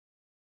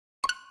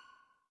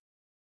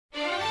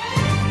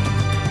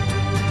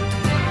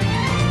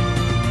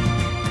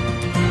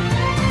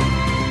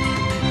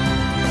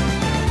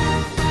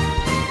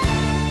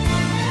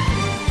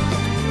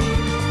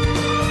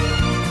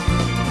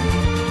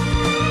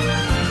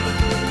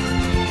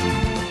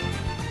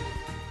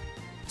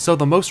So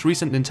the most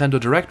recent Nintendo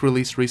Direct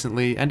released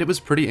recently, and it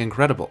was pretty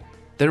incredible.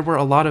 There were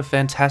a lot of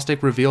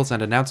fantastic reveals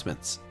and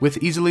announcements,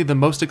 with easily the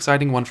most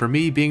exciting one for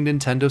me being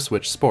Nintendo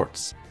Switch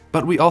Sports.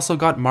 But we also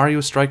got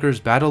Mario Strikers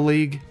Battle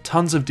League,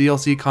 tons of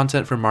DLC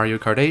content for Mario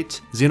Kart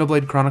 8,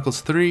 Xenoblade Chronicles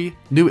 3,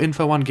 new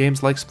info on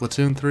games like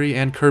Splatoon 3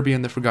 and Kirby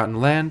and the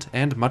Forgotten Land,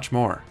 and much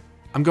more.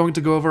 I'm going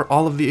to go over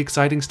all of the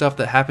exciting stuff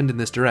that happened in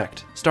this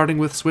Direct, starting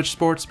with Switch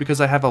Sports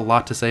because I have a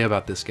lot to say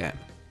about this game.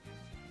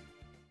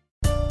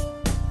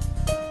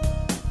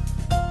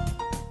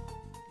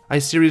 I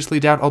seriously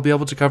doubt I'll be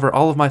able to cover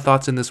all of my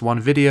thoughts in this one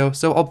video,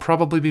 so I'll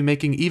probably be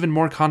making even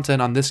more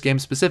content on this game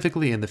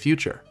specifically in the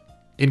future.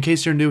 In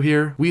case you're new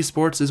here, Wii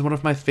Sports is one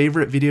of my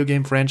favorite video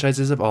game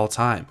franchises of all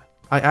time.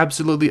 I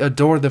absolutely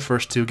adore the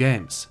first two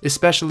games,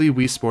 especially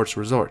Wii Sports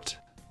Resort.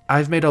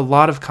 I've made a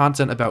lot of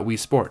content about Wii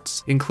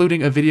Sports,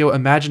 including a video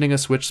imagining a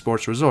Switch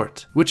Sports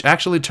Resort, which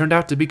actually turned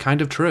out to be kind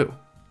of true.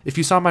 If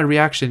you saw my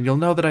reaction, you'll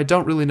know that I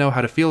don't really know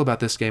how to feel about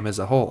this game as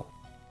a whole.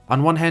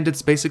 On one hand,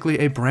 it's basically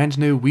a brand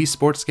new Wii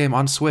Sports game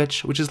on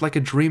Switch, which is like a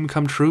dream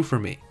come true for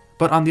me.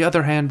 But on the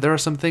other hand, there are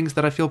some things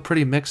that I feel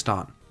pretty mixed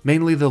on,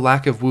 mainly the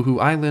lack of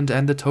Woohoo Island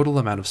and the total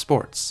amount of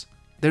sports.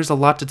 There's a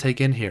lot to take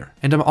in here,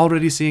 and I'm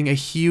already seeing a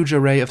huge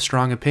array of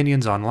strong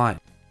opinions online.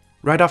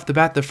 Right off the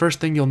bat, the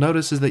first thing you'll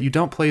notice is that you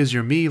don't play as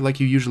your Mii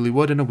like you usually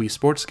would in a Wii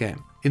Sports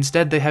game.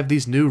 Instead, they have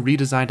these new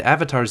redesigned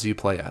avatars you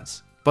play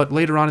as. But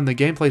later on in the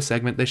gameplay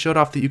segment, they showed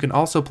off that you can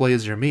also play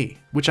as your Mii,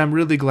 which I'm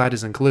really glad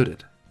is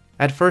included.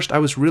 At first, I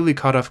was really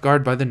caught off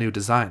guard by the new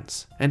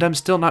designs, and I'm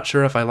still not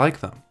sure if I like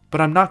them, but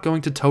I'm not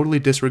going to totally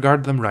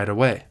disregard them right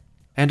away.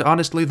 And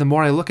honestly, the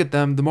more I look at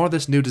them, the more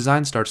this new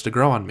design starts to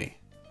grow on me.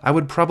 I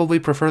would probably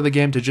prefer the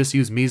game to just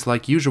use Miis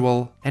like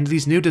usual, and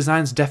these new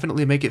designs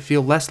definitely make it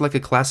feel less like a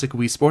classic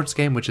Wii Sports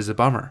game, which is a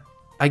bummer.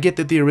 I get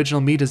that the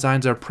original Mii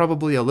designs are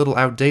probably a little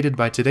outdated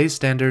by today's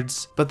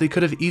standards, but they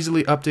could have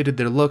easily updated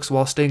their looks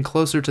while staying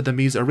closer to the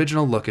Mii's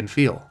original look and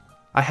feel.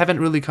 I haven't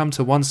really come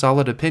to one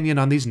solid opinion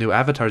on these new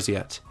avatars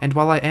yet, and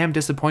while I am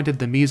disappointed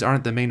the Miis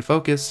aren't the main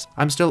focus,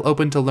 I'm still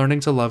open to learning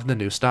to love the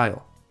new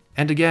style.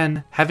 And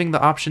again, having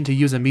the option to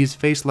use a Mii's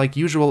face like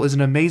usual is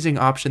an amazing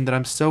option that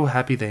I'm so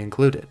happy they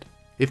included.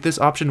 If this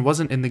option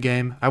wasn't in the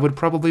game, I would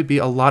probably be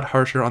a lot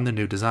harsher on the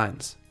new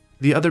designs.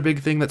 The other big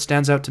thing that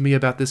stands out to me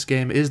about this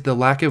game is the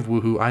lack of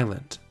Woohoo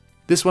Island.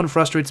 This one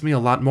frustrates me a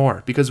lot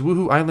more, because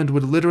Woohoo Island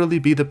would literally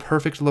be the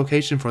perfect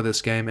location for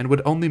this game and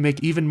would only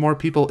make even more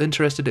people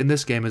interested in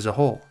this game as a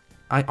whole.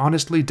 I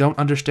honestly don't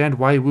understand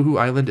why Woohoo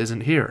Island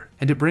isn't here,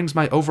 and it brings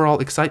my overall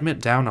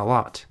excitement down a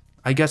lot.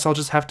 I guess I'll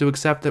just have to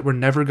accept that we're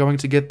never going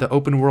to get the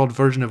open world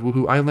version of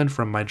Woohoo Island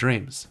from my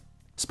dreams.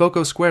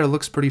 Spoko Square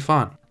looks pretty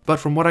fun, but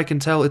from what I can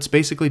tell it's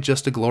basically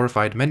just a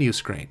glorified menu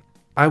screen.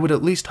 I would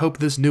at least hope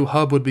this new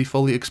hub would be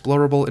fully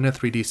explorable in a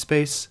 3D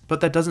space, but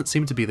that doesn't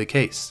seem to be the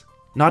case.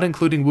 Not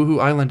including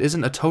Woohoo Island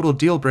isn't a total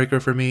deal breaker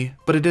for me,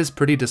 but it is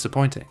pretty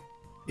disappointing.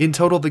 In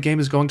total, the game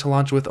is going to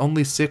launch with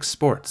only 6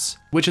 sports,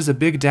 which is a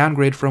big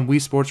downgrade from Wii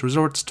Sports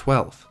Resort's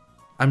 12.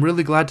 I'm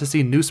really glad to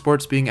see new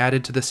sports being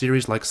added to the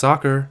series like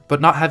soccer,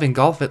 but not having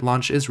golf at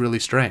launch is really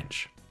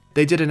strange.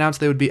 They did announce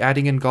they would be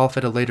adding in golf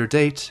at a later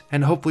date,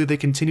 and hopefully they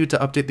continue to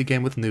update the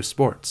game with new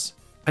sports.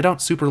 I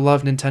don't super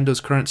love Nintendo's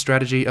current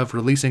strategy of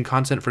releasing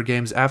content for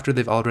games after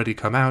they've already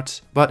come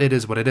out, but it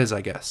is what it is,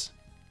 I guess.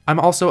 I'm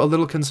also a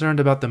little concerned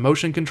about the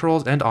motion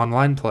controls and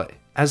online play,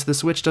 as the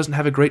Switch doesn't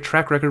have a great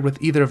track record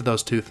with either of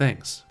those two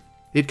things.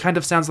 It kind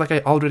of sounds like I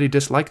already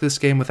dislike this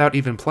game without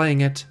even playing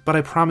it, but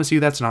I promise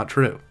you that's not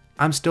true.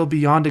 I'm still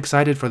beyond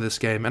excited for this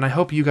game, and I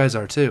hope you guys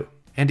are too.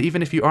 And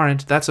even if you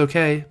aren't, that's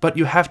okay, but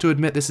you have to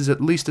admit this is at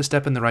least a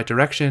step in the right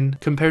direction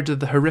compared to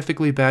the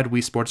horrifically bad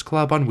Wii Sports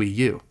Club on Wii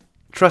U.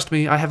 Trust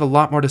me, I have a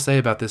lot more to say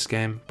about this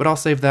game, but I'll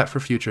save that for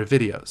future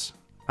videos.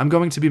 I'm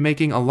going to be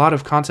making a lot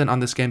of content on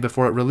this game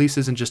before it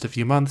releases in just a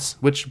few months,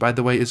 which, by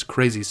the way, is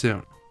crazy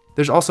soon.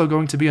 There's also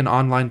going to be an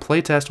online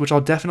playtest which I'll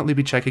definitely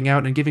be checking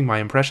out and giving my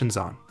impressions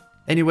on.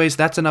 Anyways,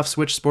 that's enough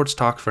Switch Sports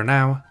talk for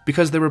now,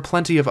 because there were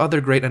plenty of other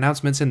great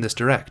announcements in this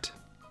Direct.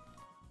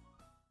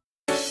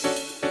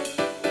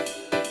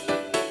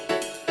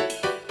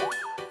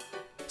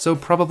 So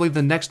probably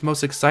the next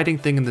most exciting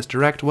thing in this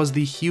Direct was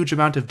the huge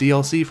amount of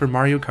DLC for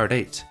Mario Kart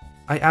 8.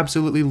 I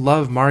absolutely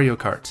love Mario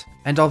Kart,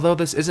 and although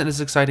this isn't as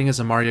exciting as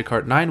a Mario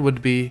Kart 9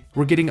 would be,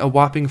 we're getting a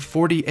whopping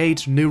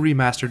 48 new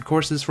remastered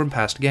courses from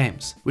past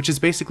games, which is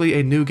basically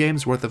a new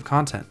game's worth of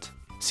content.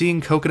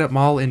 Seeing Coconut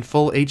Mall in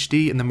full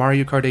HD in the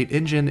Mario Kart 8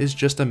 engine is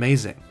just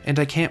amazing, and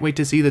I can't wait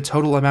to see the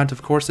total amount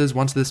of courses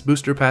once this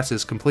booster pass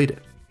is completed.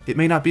 It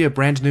may not be a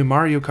brand new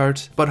Mario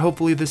Kart, but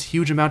hopefully this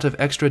huge amount of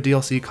extra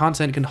DLC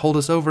content can hold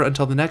us over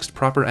until the next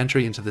proper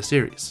entry into the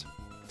series.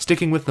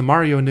 Sticking with the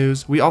Mario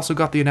news, we also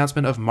got the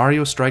announcement of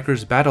Mario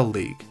Strikers Battle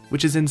League,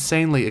 which is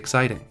insanely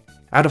exciting.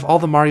 Out of all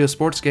the Mario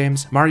sports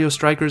games, Mario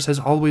Strikers has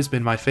always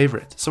been my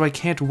favorite, so I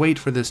can't wait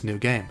for this new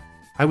game.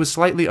 I was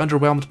slightly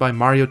underwhelmed by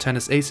Mario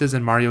Tennis Aces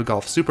and Mario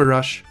Golf Super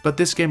Rush, but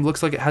this game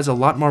looks like it has a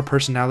lot more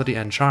personality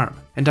and charm,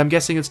 and I'm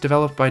guessing it's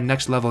developed by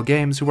Next Level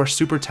Games, who are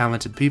super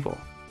talented people.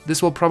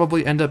 This will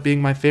probably end up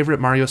being my favorite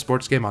Mario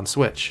sports game on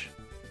Switch.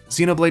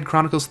 Xenoblade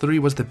Chronicles 3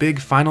 was the big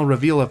final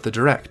reveal of the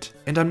Direct,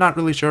 and I'm not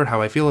really sure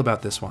how I feel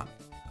about this one.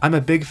 I'm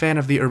a big fan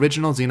of the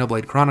original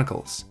Xenoblade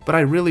Chronicles, but I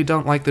really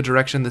don't like the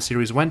direction the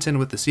series went in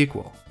with the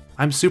sequel.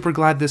 I'm super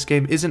glad this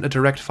game isn't a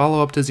direct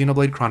follow-up to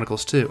Xenoblade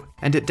Chronicles 2,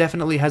 and it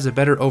definitely has a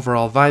better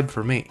overall vibe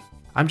for me.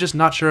 I'm just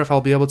not sure if I'll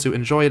be able to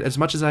enjoy it as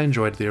much as I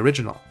enjoyed the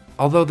original,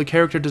 although the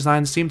character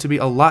designs seem to be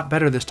a lot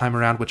better this time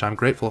around, which I'm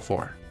grateful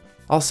for.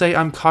 I'll say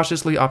I'm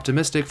cautiously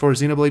optimistic for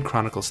Xenoblade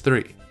Chronicles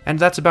 3, and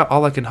that's about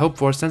all I can hope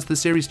for since the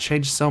series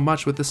changed so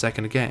much with the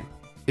second game.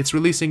 It's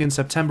releasing in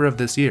September of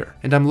this year,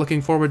 and I'm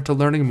looking forward to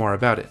learning more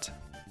about it.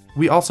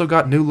 We also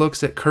got new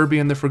looks at Kirby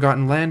and the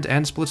Forgotten Land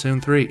and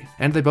Splatoon 3,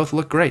 and they both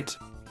look great.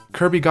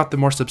 Kirby got the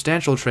more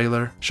substantial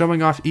trailer,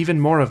 showing off even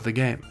more of the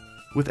game.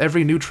 With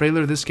every new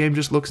trailer, this game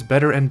just looks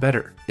better and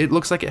better. It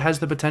looks like it has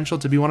the potential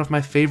to be one of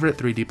my favorite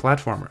 3D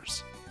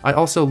platformers. I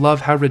also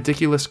love how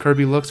ridiculous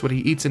Kirby looks when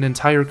he eats an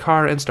entire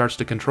car and starts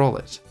to control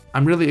it.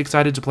 I'm really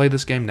excited to play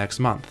this game next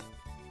month.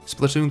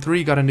 Splatoon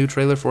 3 got a new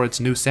trailer for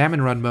its new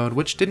Salmon Run mode,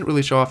 which didn't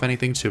really show off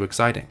anything too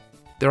exciting.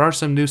 There are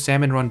some new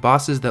Salmon Run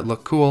bosses that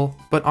look cool,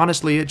 but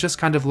honestly it just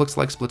kind of looks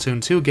like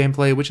Splatoon 2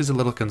 gameplay, which is a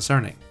little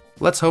concerning.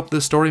 Let's hope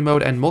the story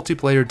mode and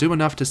multiplayer do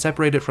enough to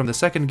separate it from the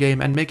second game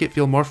and make it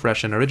feel more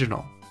fresh and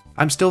original.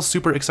 I'm still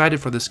super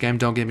excited for this game,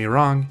 don't get me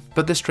wrong,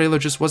 but this trailer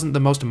just wasn't the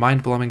most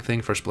mind-blowing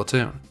thing for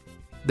Splatoon.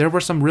 There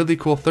were some really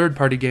cool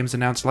third-party games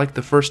announced, like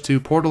the first 2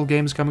 Portal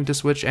games coming to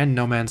Switch and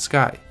No Man's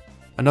Sky,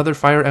 another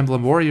Fire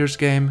Emblem Warriors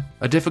game,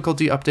 a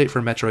difficulty update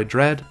for Metroid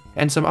Dread,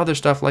 and some other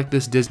stuff like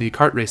this Disney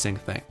kart racing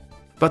thing.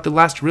 But the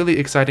last really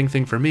exciting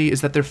thing for me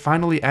is that they're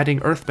finally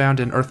adding Earthbound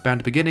and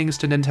Earthbound Beginnings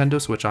to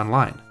Nintendo Switch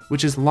Online,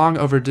 which is long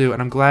overdue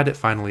and I'm glad it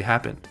finally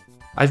happened.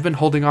 I've been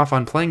holding off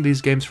on playing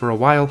these games for a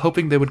while,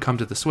 hoping they would come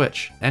to the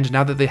Switch, and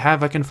now that they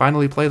have, I can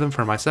finally play them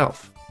for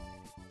myself.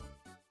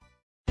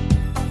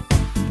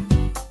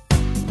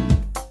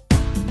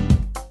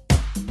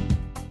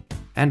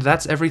 And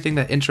that's everything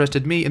that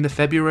interested me in the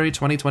February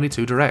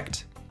 2022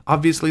 Direct.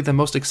 Obviously, the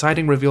most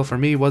exciting reveal for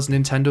me was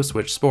Nintendo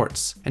Switch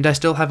Sports, and I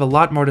still have a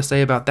lot more to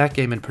say about that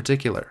game in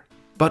particular.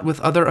 But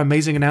with other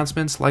amazing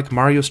announcements like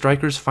Mario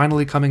Strikers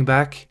finally coming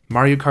back,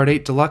 Mario Kart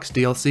 8 Deluxe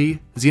DLC,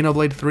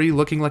 Xenoblade 3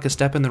 looking like a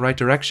step in the right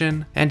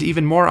direction, and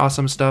even more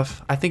awesome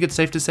stuff, I think it's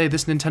safe to say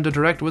this Nintendo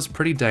Direct was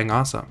pretty dang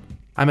awesome.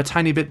 I'm a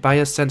tiny bit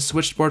biased since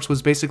Switch Sports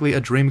was basically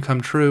a dream come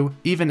true,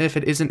 even if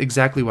it isn't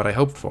exactly what I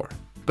hoped for.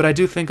 But I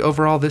do think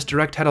overall this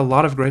Direct had a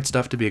lot of great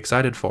stuff to be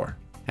excited for.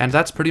 And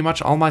that's pretty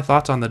much all my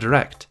thoughts on the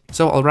Direct,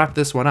 so I'll wrap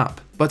this one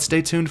up, but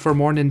stay tuned for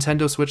more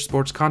Nintendo Switch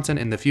Sports content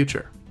in the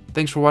future.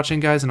 Thanks for watching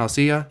guys, and I'll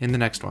see ya in the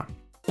next one.